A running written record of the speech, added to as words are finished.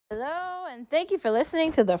Hello, and thank you for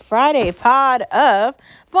listening to the Friday pod of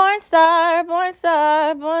Born Star, Born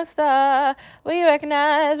Star, Born Star. Will you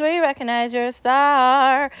recognize you're a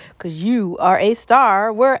star? Because you are a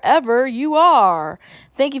star wherever you are.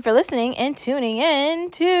 Thank you for listening and tuning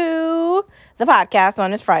in to the podcast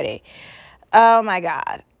on this Friday. Oh my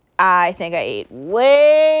God. I think I ate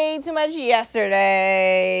way too much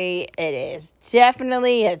yesterday. It is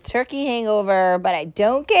definitely a turkey hangover, but I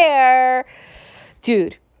don't care.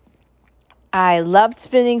 Dude, I loved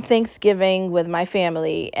spending Thanksgiving with my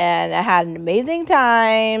family, and I had an amazing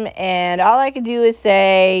time, and all I could do is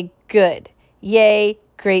say, good, yay,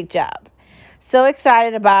 great job. So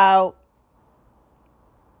excited about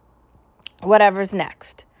whatever's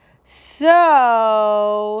next.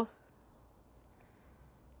 So,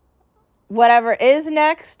 whatever is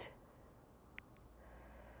next,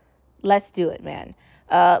 let's do it, man.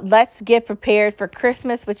 Let's get prepared for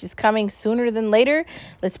Christmas, which is coming sooner than later.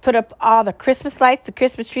 Let's put up all the Christmas lights, the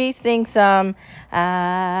Christmas trees, sing some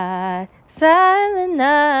Silent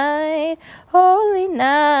Night, Holy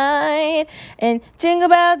Night, and jingle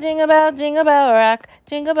bell rock,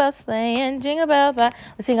 jingle bell sleighing, jingle bell bell.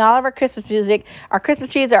 Let's sing all of our Christmas music. Our Christmas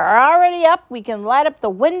trees are already up. We can light up the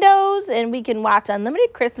windows and we can watch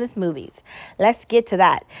unlimited Christmas movies. Let's get to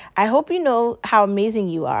that. I hope you know how amazing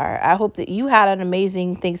you are. I hope that you had an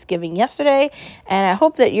amazing Thanksgiving yesterday, and I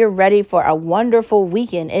hope that you're ready for a wonderful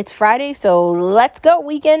weekend. It's Friday, so let's go,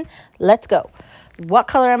 weekend. Let's go. What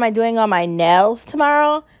color am I doing on my nails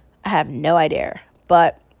tomorrow? I have no idea,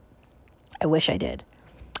 but I wish I did.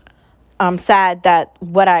 I'm sad that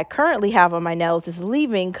what I currently have on my nails is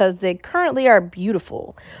leaving because they currently are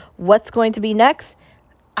beautiful. What's going to be next?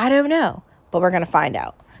 I don't know, but we're going to find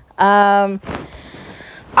out.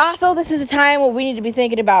 Also, this is a time where we need to be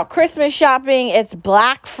thinking about Christmas shopping. It's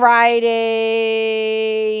Black Friday,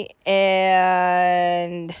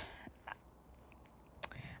 and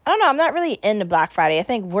I don't know. I'm not really into Black Friday. I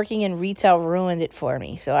think working in retail ruined it for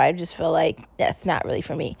me, so I just feel like that's not really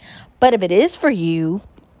for me. But if it is for you,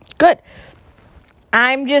 good.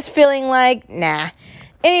 I'm just feeling like, nah.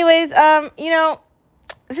 Anyways,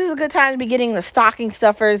 this is a good time to be getting the stocking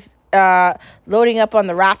stuffers, loading up on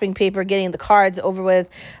the wrapping paper, getting the cards over with,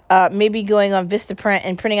 maybe going on Vistaprint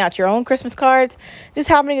and printing out your own Christmas cards. Just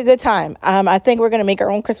having a good time. I think we're going to make our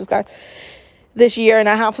own Christmas cards this year, and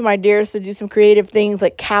I have some ideas to do some creative things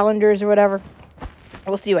like calendars or whatever.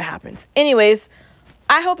 We'll see what happens. Anyways,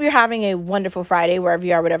 I hope you're having a wonderful Friday wherever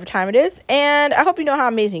you are, whatever time it is, and I hope you know how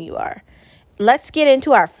amazing you are. Let's get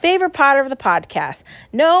into our favorite part of the podcast.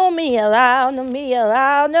 No media allowed, no media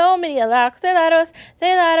allowed, no media allowed, 'cause they lie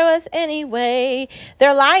to us anyway.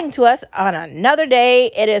 They're lying to us on another day.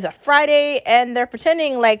 It is a Friday, and they're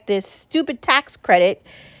pretending like this stupid tax credit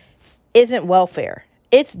isn't welfare.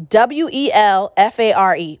 It's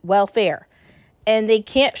WELFARE, welfare. And they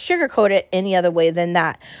can't sugarcoat it any other way than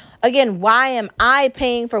that. Again, why am I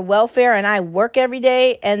paying for welfare and I work every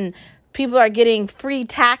day and people are getting free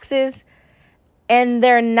taxes and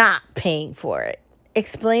they're not paying for it?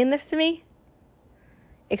 Explain this to me.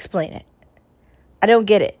 Explain it. I don't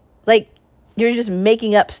get it. Like, you're just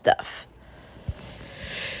making up stuff.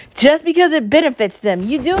 Just because it benefits them.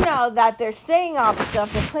 You do know that they're saying all this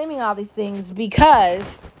stuff, they're claiming all these things because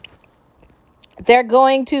they're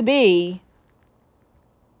going to be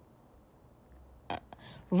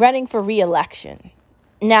running for re-election.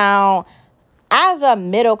 Now, as a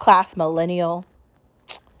middle class millennial,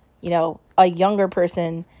 a younger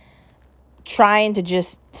person trying to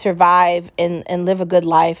just survive and live a good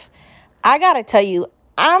life, I gotta tell you,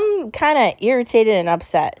 I'm kind of irritated and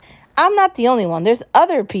upset. I'm not the only one. There's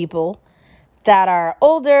other people that are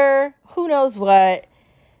older, who knows what,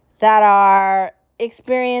 that are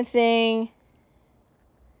experiencing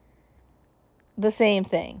the same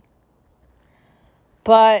thing.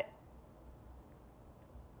 But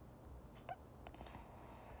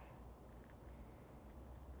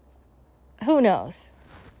who knows?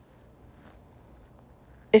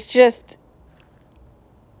 It's just,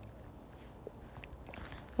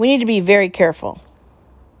 we need to be very careful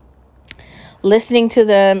listening to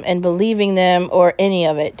them and believing them or any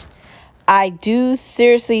of it. I do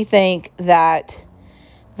seriously think that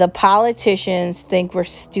the politicians think we're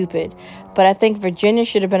stupid, but I think Virginia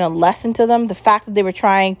should have been a lesson to them. The fact that they were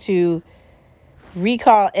trying to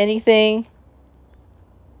recall anything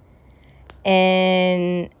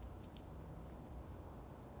and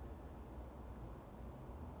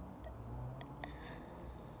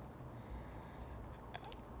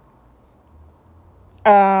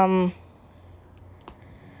um,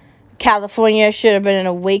 California should have been an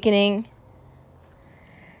awakening,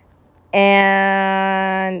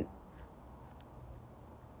 and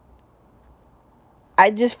I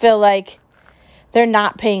just feel like they're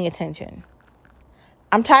not paying attention.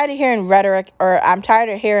 I'm tired of hearing rhetoric, or I'm tired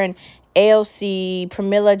of hearing AOC,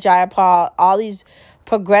 Pramila Jayapal, all these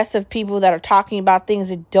progressive people that are talking about things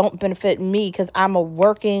that don't benefit me because I'm a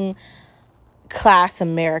working class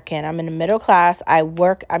American. I'm in the middle class. I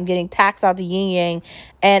work. I'm getting taxed out the yin yang,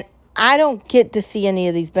 and I don't get to see any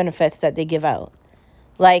of these benefits that they give out.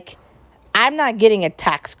 Like, I'm not getting a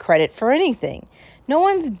tax credit for anything. No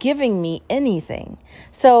one's giving me anything.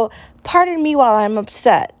 So, pardon me while I'm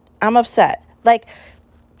upset. I'm upset. Like,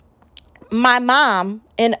 my mom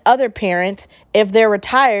and other parents, if they're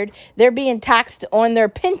retired, they're being taxed on their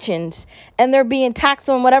pensions and they're being taxed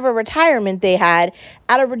on whatever retirement they had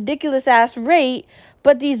at a ridiculous ass rate.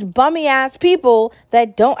 But these bummy ass people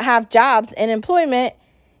that don't have jobs and employment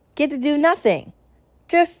get to do nothing.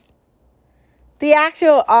 Just the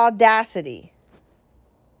actual audacity.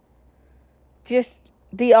 Just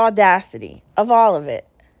the audacity of all of it.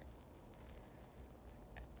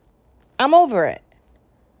 I'm over it.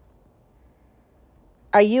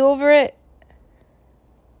 Are you over it?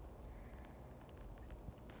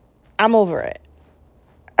 I'm over it.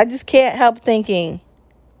 I just can't help thinking,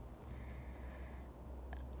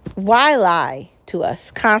 why lie to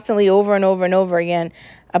us constantly over and over and over again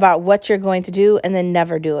about what you're going to do and then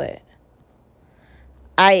never do it?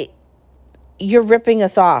 I You're ripping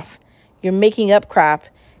us off. You're making up crap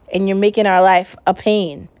and you're making our life a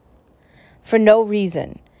pain for no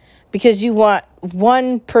reason because you want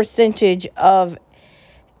one percentage of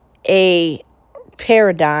a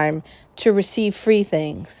paradigm to receive free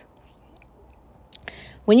things.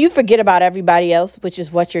 When you forget about everybody else, which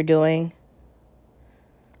is what you're doing,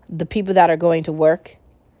 the people that are going to work,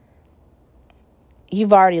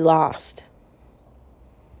 you've already lost.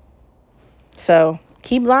 So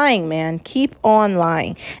keep lying, man. Keep on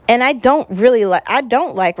lying. And I don't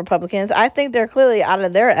like Republicans. I think they're clearly out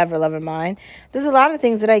of their ever loving mind. There's a lot of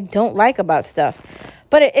things that I don't like about stuff.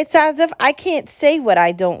 But it's as if I can't say what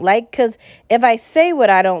I don't like, because if I say what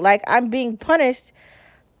I don't like, I'm being punished,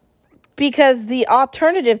 because the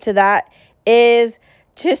alternative to that is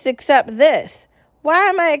just accept this. Why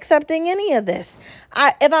am I accepting any of this?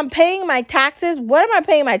 If I'm paying my taxes, what am I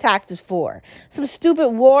paying my taxes for? Some stupid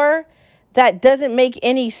war that doesn't make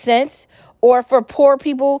any sense, or for poor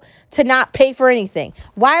people to not pay for anything?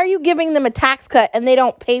 Why are you giving them a tax cut and they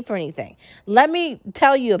don't pay for anything? Let me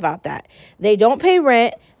tell you about that. They don't pay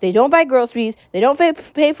rent. They don't buy groceries. They don't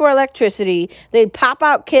pay for electricity. They pop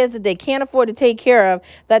out kids that they can't afford to take care of,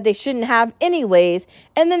 that they shouldn't have anyways,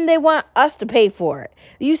 and then they want us to pay for it.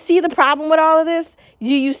 You see the problem with all of this? Do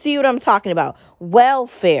you see what I'm talking about?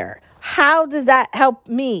 Welfare. How does that help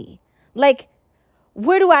me? Like,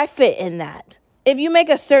 where do I fit in that? If you make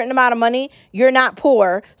a certain amount of money, you're not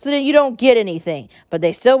poor, so then you don't get anything. But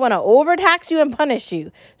they still want to overtax you and punish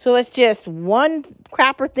you. So it's just one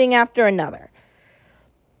crapper thing after another.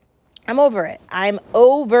 I'm over it. I'm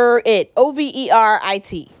over it.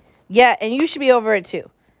 Overit. Yeah, and you should be over it too.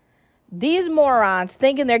 These morons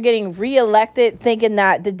thinking they're getting reelected, thinking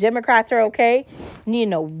that the Democrats are okay, need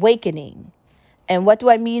an awakening. And what do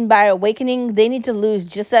I mean by awakening? They need to lose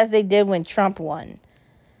just as they did when Trump won.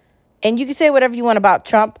 And you can say whatever you want about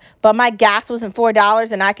Trump, but my gas wasn't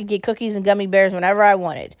 $4 and I could get cookies and gummy bears whenever I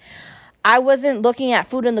wanted. I wasn't looking at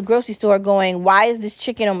food in the grocery store going, why is this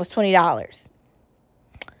chicken almost $20?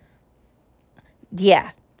 Yeah.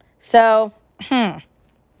 So,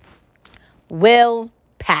 will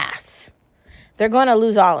pass. They're going to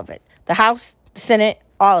lose all of it. The House, the Senate,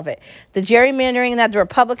 all of it. The gerrymandering that the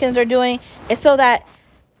Republicans are doing is so that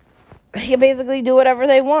they can basically do whatever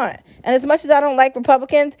they want. And as much as I don't like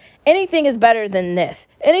Republicans, anything is better than this.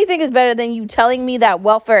 Anything is better than you telling me that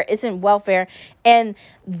welfare isn't welfare, and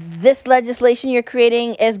this legislation you're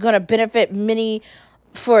creating is going to benefit many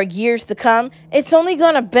for years to come. It's only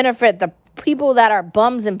going to benefit the people that are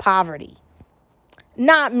bums in poverty.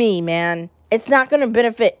 Not me, man. It's not going to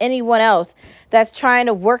benefit anyone else that's trying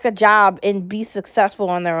to work a job and be successful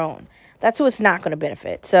on their own. That's who it's not going to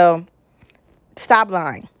benefit. So stop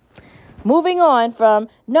lying. Moving on from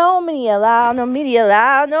no media allowed, no media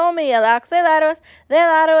allowed, no media allowed, 'cause they lie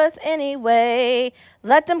to us anyway.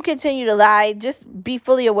 Let them continue to lie. Just be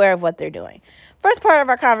fully aware of what they're doing. First part of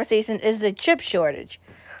our conversation is the chip shortage.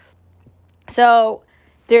 So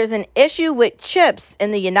there's an issue with chips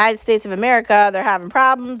in the United States of America. They're having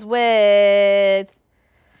problems with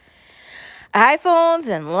iPhones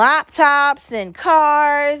and laptops and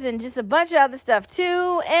cars and just a bunch of other stuff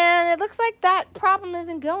too. And it looks like that problem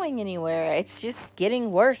isn't going anywhere. It's just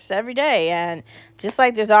getting worse every day. And just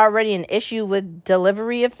like there's already an issue with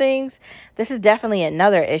delivery of things, this is definitely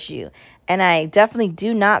another issue. And I definitely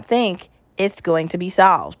do not think it's going to be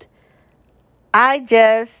solved. I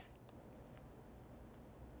just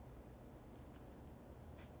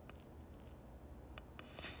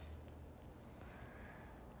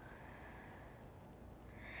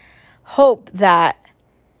hope that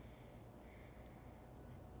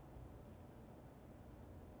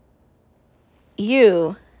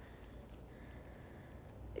you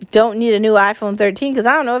don't need a new iPhone 13 because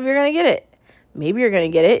I don't know if you're going to get it. Maybe you're going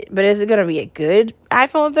to get it, but is it going to be a good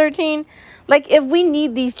iPhone 13? Like, if we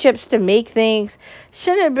need these chips to make things,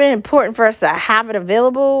 shouldn't it have been important for us to have it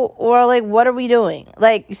available? Or, like, what are we doing?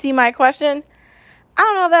 Like, you see my question? I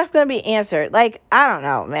don't know if that's going to be answered. Like, I don't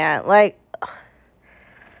know, man. Like,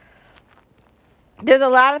 there's a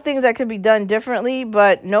lot of things that could be done differently,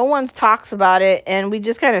 but no one talks about it, and we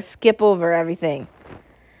just kind of skip over everything.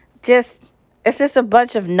 It's just a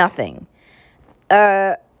bunch of nothing.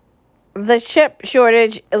 Uh, the chip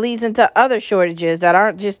shortage leads into other shortages that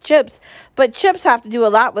aren't just chips, but chips have to do a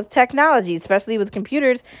lot with technology, especially with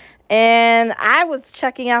computers. And I was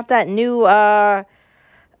checking out that new uh,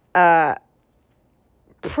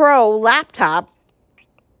 Pro laptop,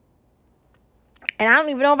 and I don't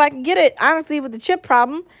even know if I can get it, honestly, with the chip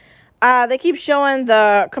problem. They keep showing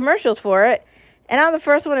the commercials for it, and I'm the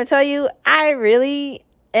first one to tell you I really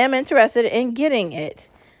am interested in getting it.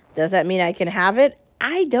 Does that mean I can have it?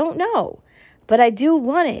 I don't know, but I do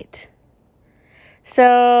want it.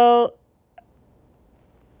 So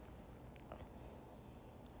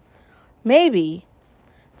maybe,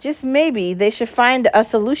 just maybe, they should find a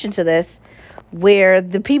solution to this where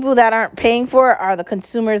the people that aren't paying for it are the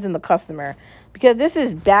consumers and the customer, because this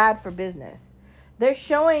is bad for business. They're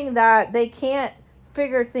showing that they can't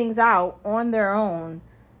figure things out on their own,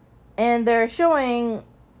 and they're showing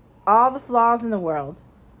all the flaws in the world.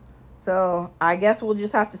 So I guess we'll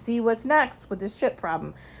just have to see what's next with this chip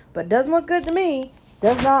problem. But it doesn't look good to me.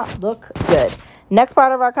 Does not look good. Next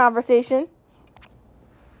part of our conversation: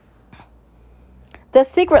 The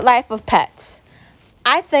Secret Life of Pets.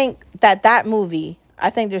 I think that movie, I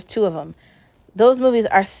think there's two of them. Those movies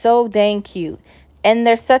are so dang cute. And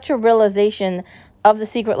there's such a realization of the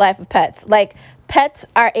secret life of pets. Like, pets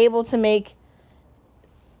are able to make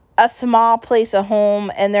a small place a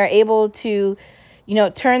home, and they're able to,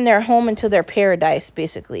 turn their home into their paradise,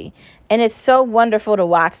 basically. And it's so wonderful to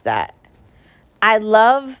watch that. I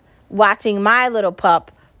love watching my little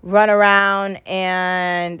pup run around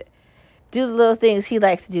and do the little things he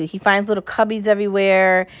likes to do. He finds little cubbies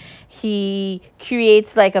everywhere. He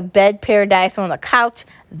creates like a bed paradise on the couch,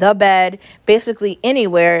 the bed, basically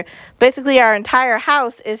anywhere. Basically, our entire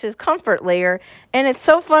house is his comfort layer, and it's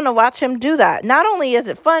so fun to watch him do that. Not only is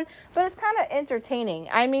it fun, but it's kind of entertaining.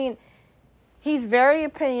 I mean, he's very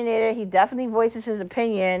opinionated. He definitely voices his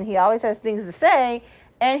opinion. He always has things to say,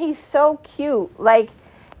 and he's so cute. Like,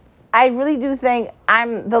 I really do think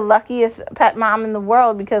I'm the luckiest pet mom in the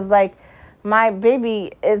world, because, like, my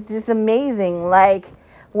baby is just amazing. Like,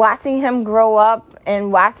 watching him grow up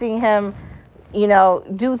and watching him,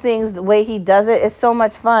 do things the way he does it is so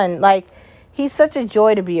much fun. Like, he's such a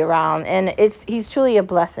joy to be around, and he's truly a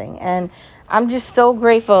blessing. And I'm just so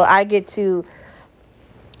grateful I get to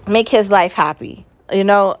make his life happy.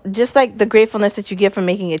 Just like the gratefulness that you get from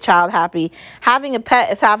making a child happy, having a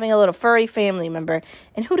pet is having a little furry family member,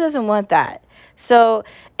 and who doesn't want that? So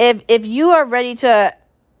if you are ready to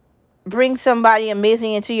bring somebody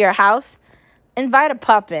amazing into your house, invite a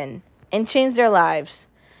pup in and change their lives.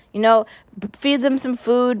 You know, Feed them some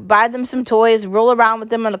food, buy them some toys, roll around with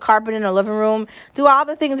them on the carpet in the living room, do all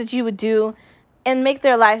the things that you would do, and make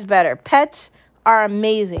their lives better. Pets are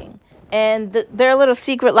amazing, and their little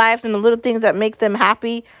secret lives and the little things that make them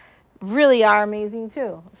happy really are amazing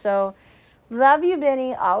too. So, love you,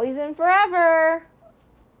 Benny, always and forever.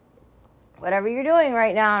 Whatever you're doing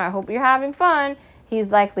right now, and I hope you're having fun. He's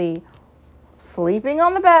likely sleeping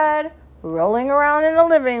on the bed, rolling around in the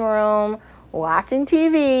living room, watching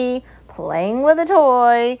TV, playing with a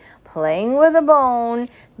toy, playing with a bone,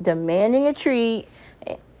 demanding a treat,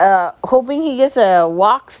 hoping he gets a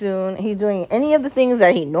walk soon. He's doing any of the things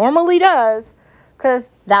that he normally does, because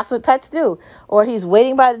that's what pets do. Or he's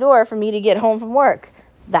waiting by the door for me to get home from work.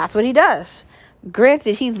 That's what he does.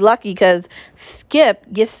 Granted, he's lucky because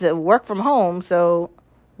Skip gets to work from home, so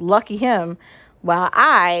lucky him, while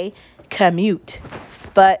I commute.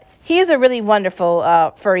 But he is a really wonderful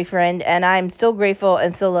furry friend, and I'm so grateful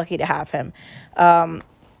and so lucky to have him.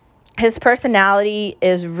 His personality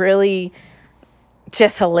is really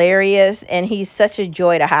just hilarious, and he's such a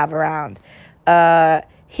joy to have around.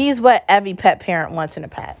 He's what every pet parent wants in a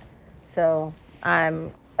pet. So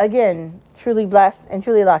I'm, again, truly blessed and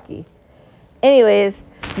truly lucky. Anyways,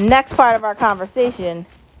 next part of our conversation: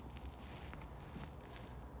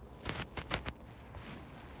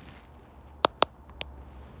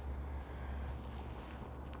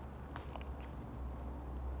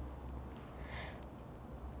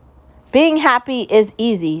 Being happy is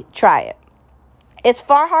easy. Try it. It's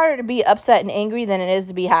far harder to be upset and angry than it is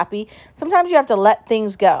to be happy. Sometimes you have to let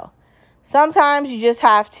things go. Sometimes you just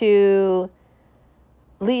have to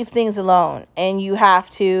leave things alone and you have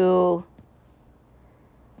to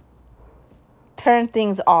turn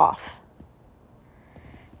things off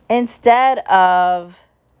instead of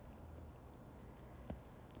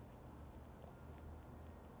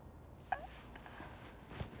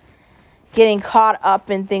getting caught up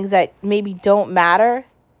in things that maybe don't matter.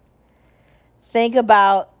 Think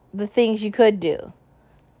about the things you could do.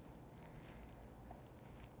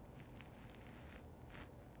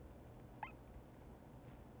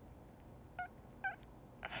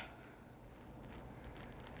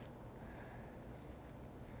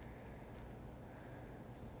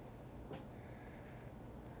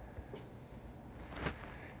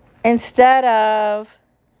 Instead of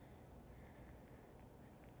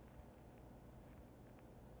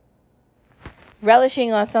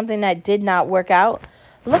relishing on something that did not work out,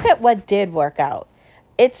 look at what did work out.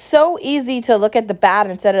 It's so easy to look at the bad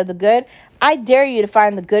instead of the good. I dare you to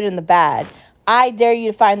find the good in the bad. I dare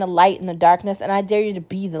you to find the light in the darkness, and I dare you to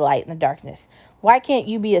be the light in the darkness. Why can't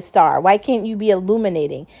you be a star? Why can't you be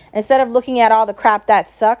illuminating? Instead of looking at all the crap that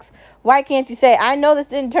sucks, why can't you say, I know this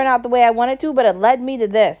didn't turn out the way I wanted to, but it led me to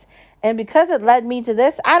this. And because it led me to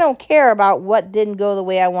this, I don't care about what didn't go the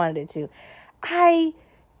way I wanted it to. I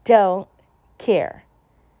don't care.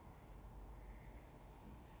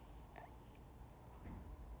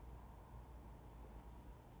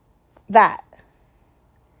 That.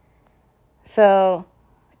 So,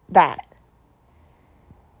 that.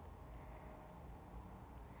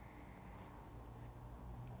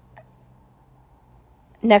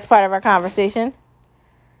 Next part of our conversation.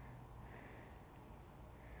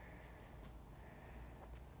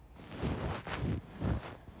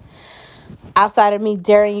 Outside of me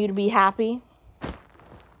daring you to be happy.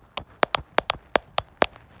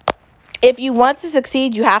 If you want to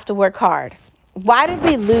succeed, you have to work hard. Why did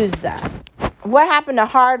we lose that? What happened to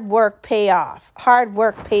hard work pay off? Hard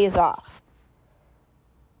work pays off.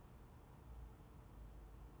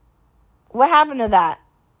 What happened to that?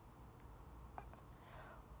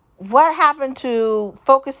 What happened to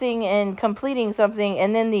focusing and completing something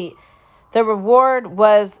and then the reward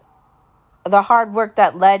was the hard work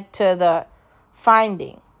that led to the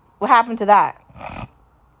finding? What happened to that?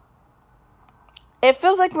 It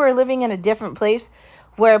feels like we're living in a different place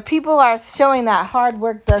where people are showing that hard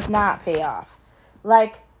work does not pay off.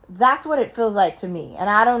 Like, that's what it feels like to me. And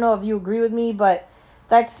I don't know if you agree with me, but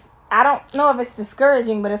I don't know if it's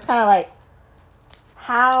discouraging, but it's kind of like,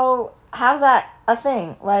 how's that a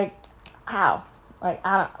thing? Like, how? Like,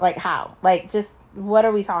 I don't, like, how? Like, just, what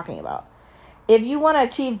are we talking about? If you want to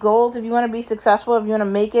achieve goals, if you want to be successful, if you want to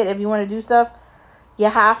make it, if you want to do stuff, you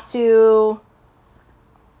have to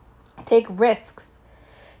take risks.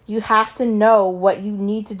 You have to know what you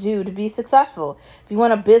need to do to be successful. If you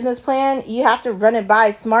want a business plan, you have to run it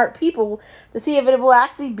by smart people to see if it will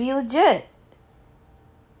actually be legit.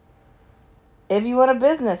 If you want a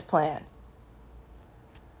business plan,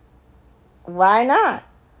 why not?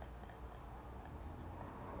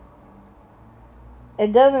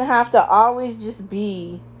 It doesn't have to always just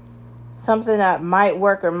be something that might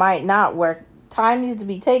work or might not work. Time needs to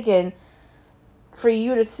be taken for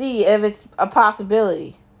you to see if it's a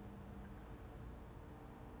possibility.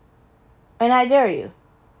 And I dare you.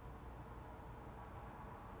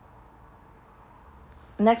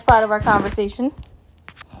 Next part of our conversation.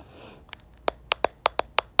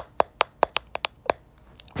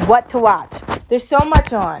 What to watch. There's so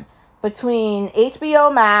much on between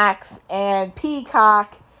HBO Max and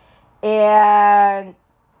Peacock and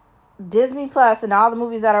Disney Plus and all the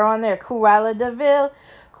movies that are on there. Cruella de Vil,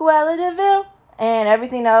 and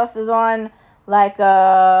everything else is on like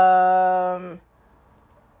what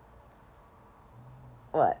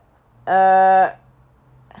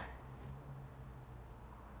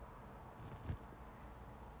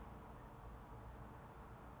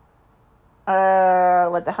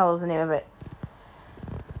what the hell is the name of it?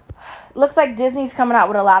 Looks like Disney's coming out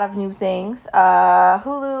with a lot of new things.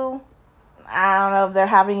 Hulu, I don't know if they're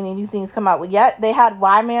having any new things come out with yet. They had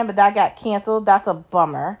Y-Man, but that got canceled. That's a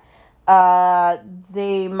bummer.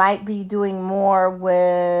 They might be doing more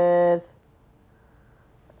with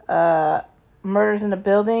Murders in the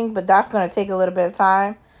Building, but that's going to take a little bit of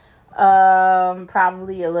time.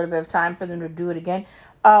 Probably a little bit of time for them to do it again.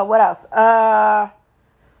 What else? Uh,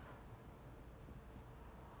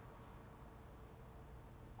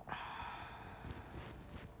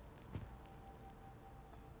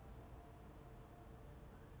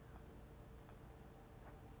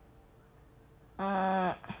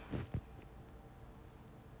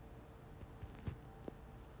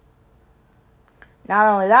 Not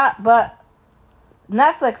only that, but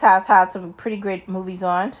Netflix has had some pretty great movies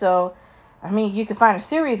on. So, I mean, you can find a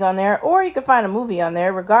series on there, or you can find a movie on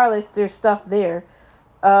there. Regardless, there's stuff there.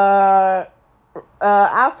 Uh,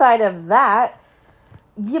 Outside of that,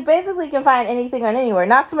 you basically can find anything on anywhere.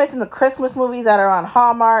 Not to mention the Christmas movies that are on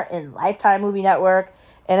Hallmark and Lifetime Movie Network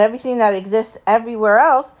and everything that exists everywhere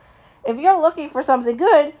else. If you're looking for something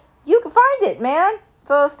good, you can find it, man.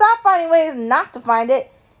 So stop finding ways not to find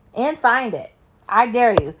it and find it. I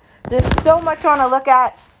dare you. There's so much on to look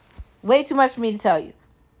at. Way too much for me to tell you.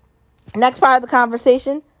 Next part of the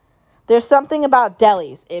conversation. There's something about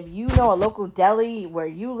delis. If you know a local deli where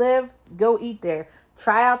you live, go eat there.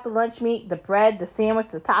 Try out the lunch meat, the bread, the sandwich,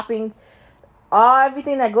 the toppings,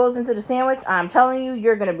 everything that goes into the sandwich. I'm telling you,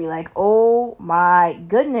 you're going to be like, oh my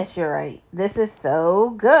goodness, you're right. This is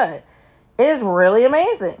so good. It is really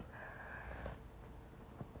amazing.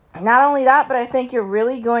 Not only that, but I think you're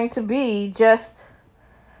really going to be just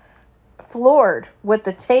floored with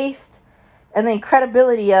the taste and the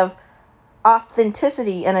incredibility of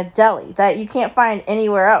authenticity in a deli that you can't find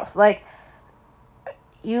anywhere else. Like,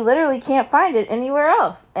 you literally can't find it anywhere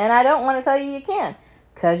else. And I don't want to tell you you can,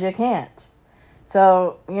 because you can't.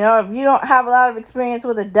 So, if you don't have a lot of experience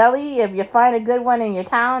with a deli, if you find a good one in your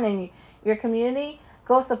town and your community,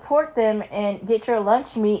 go support them and get your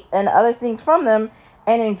lunch meat and other things from them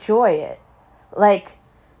and enjoy it. Like,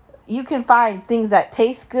 you can find things that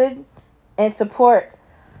taste good and support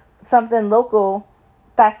something local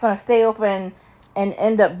that's going to stay open and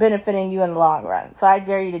end up benefiting you in the long run. So I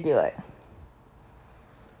dare you to do it.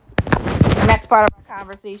 The next part of our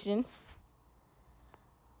conversation.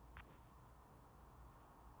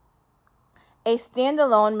 A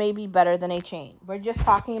standalone may be better than a chain. We're just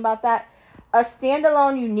talking about that. A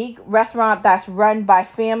standalone, unique restaurant that's run by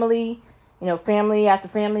family, family after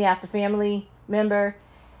family after family member,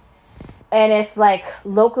 and it's like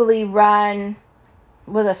locally run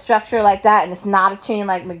with a structure like that, and it's not a chain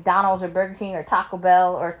like McDonald's or Burger King or Taco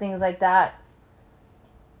Bell or things like that.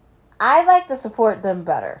 I like to support them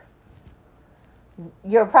better.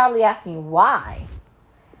 You're probably asking why.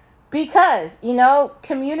 Because,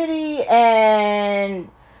 community and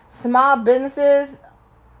small businesses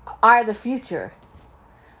are the future.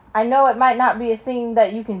 I know it might not be a thing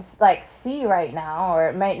that you can like see right now, or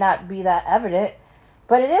it might not be that evident,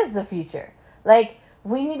 but it is the future. Like,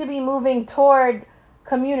 we need to be moving toward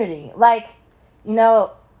community. Like, you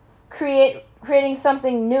know, creating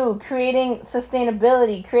something new, creating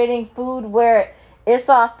sustainability, creating food where it's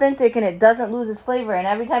authentic and it doesn't lose its flavor, and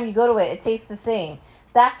every time you go to it, it tastes the same.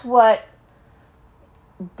 That's what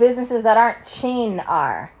businesses that aren't chain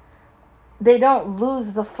are. They don't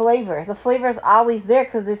lose the flavor. The flavor is always there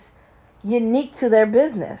because it's unique to their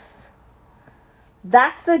business.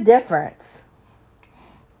 That's the difference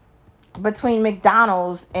between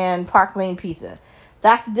McDonald's and Park Lane Pizza.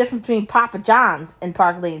 That's the difference between Papa John's and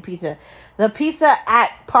Park Lane Pizza. The pizza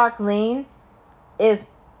at Park Lane is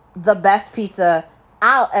the best pizza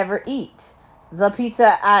I'll ever eat. The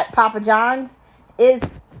pizza at Papa John's is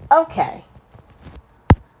okay.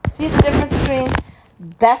 See the difference between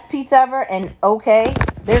best pizza ever and okay?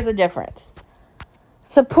 There's a difference.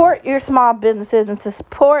 Support your small businesses and to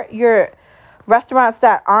support your restaurants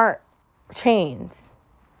that aren't chains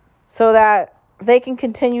so that they can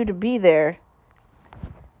continue to be there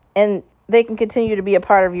and they can continue to be a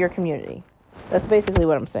part of your community. That's basically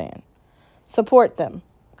what I'm saying. Support them.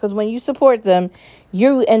 Because when you support them,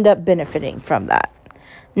 you end up benefiting from that.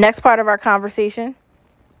 Next part of our conversation.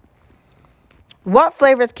 What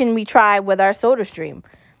flavors can we try with our soda stream?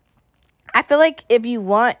 I feel like if you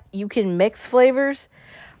want, you can mix flavors,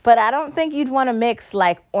 but I don't think you'd want to mix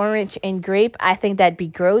like orange and grape. I think that'd be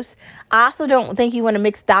gross. I also don't think you want to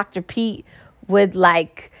mix Dr. Pete with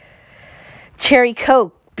like cherry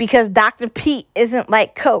Coke because Dr. Pete isn't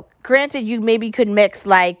like Coke. Granted, you maybe could mix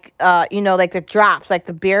like like the drops, like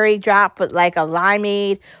the berry drop, but like a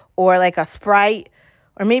limeade or like a Sprite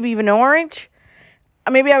or maybe even orange.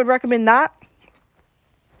 Maybe I would recommend that.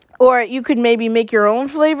 Or you could maybe make your own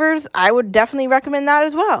flavors. I would definitely recommend that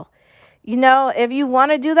as well. If you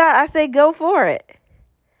want to do that, I say go for it.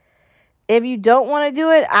 If you don't want to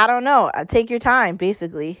do it, I don't know. Take your time,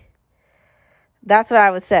 basically. That's what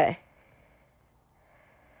I would say.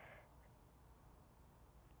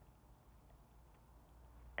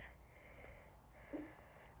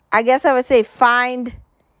 I guess I would say find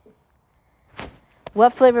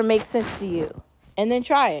what flavor makes sense to you and then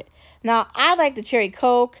try it. Now, I like the cherry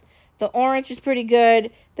Coke. The orange is pretty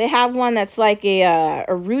good. They have one that's like a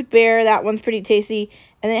root beer. That one's pretty tasty.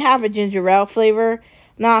 And they have a ginger ale flavor.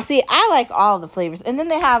 Now, see, I like all the flavors. And then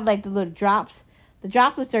they have like the little drops. The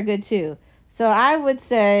droplets are good too. So I would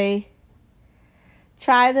say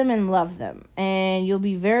try them and love them, and you'll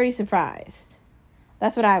be very surprised.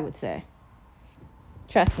 That's what I would say.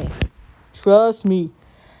 Trust me. Trust me.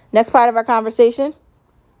 Next part of our conversation.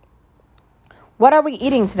 What are we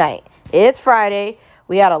eating tonight? It's Friday.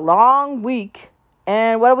 We had a long week.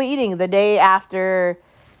 And what are we eating the day after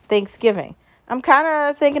Thanksgiving? I'm kind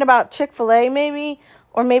of thinking about Chick-fil-A maybe,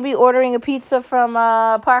 or maybe ordering a pizza from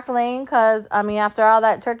Park Lane, because, I mean, after all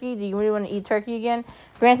that turkey, do you really want to eat turkey again?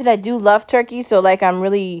 Granted, I do love turkey, so, like, I'm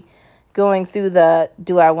really going through the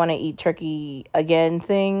do I want to eat turkey again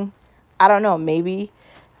thing. I don't know, maybe.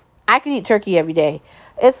 I could eat turkey every day.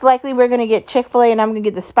 It's likely we're going to get Chick-fil-A and I'm going to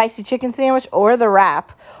get the spicy chicken sandwich or the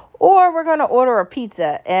wrap. Or we're going to order a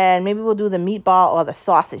pizza and maybe we'll do the meatball or the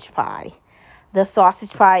sausage pie. The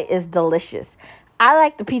sausage pie is delicious. I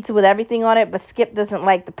like the pizza with everything on it, but Skip doesn't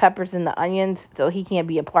like the peppers and the onions, so he can't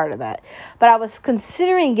be a part of that. But I was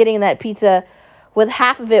considering getting that pizza with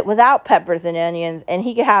half of it without peppers and onions, and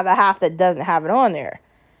he could have the half that doesn't have it on there.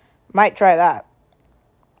 Might try that.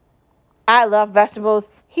 I love vegetables.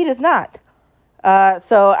 He does not.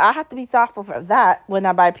 So I have to be thoughtful for that when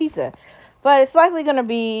I buy pizza. But it's likely going to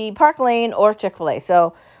be Park Lane or Chick-fil-A.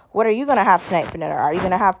 So what are you going to have tonight for dinner? Are you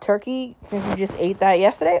going to have turkey since you just ate that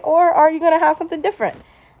yesterday? Or are you going to have something different?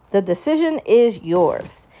 The decision is yours.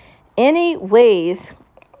 Anyways,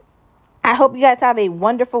 I hope you guys have a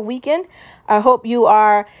wonderful weekend. I hope you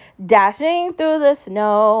are dashing through the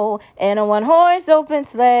snow in a one-horse open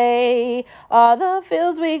sleigh. All the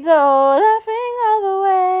fields we go, laughing all the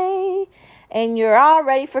way. And you're all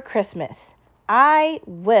ready for Christmas. I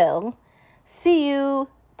will see you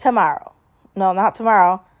tomorrow. No, not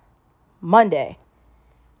tomorrow. Monday.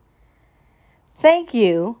 Thank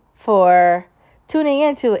you for tuning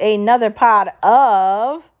into another pod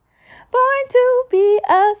of Born to be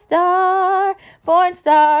a star, born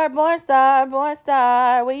star, born star, born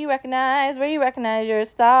star. Where you recognize you're a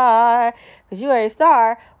star. Because you are a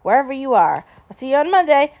star wherever you are. I'll see you on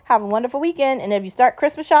Monday. Have a wonderful weekend. And if you start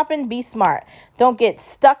Christmas shopping, be smart. Don't get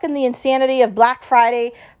stuck in the insanity of Black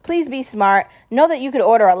Friday. Please be smart. Know that you could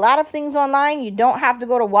order a lot of things online. You don't have to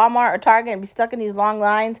go to Walmart or Target and be stuck in these long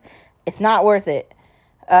lines. It's not worth it.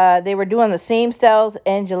 They were doing the same sales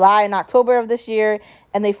in July and October of this year,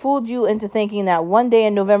 and they fooled you into thinking that one day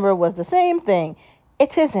in November was the same thing.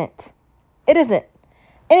 It isn't. It isn't.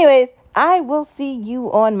 Anyways, I will see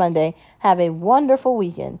you on Monday. Have a wonderful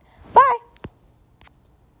weekend.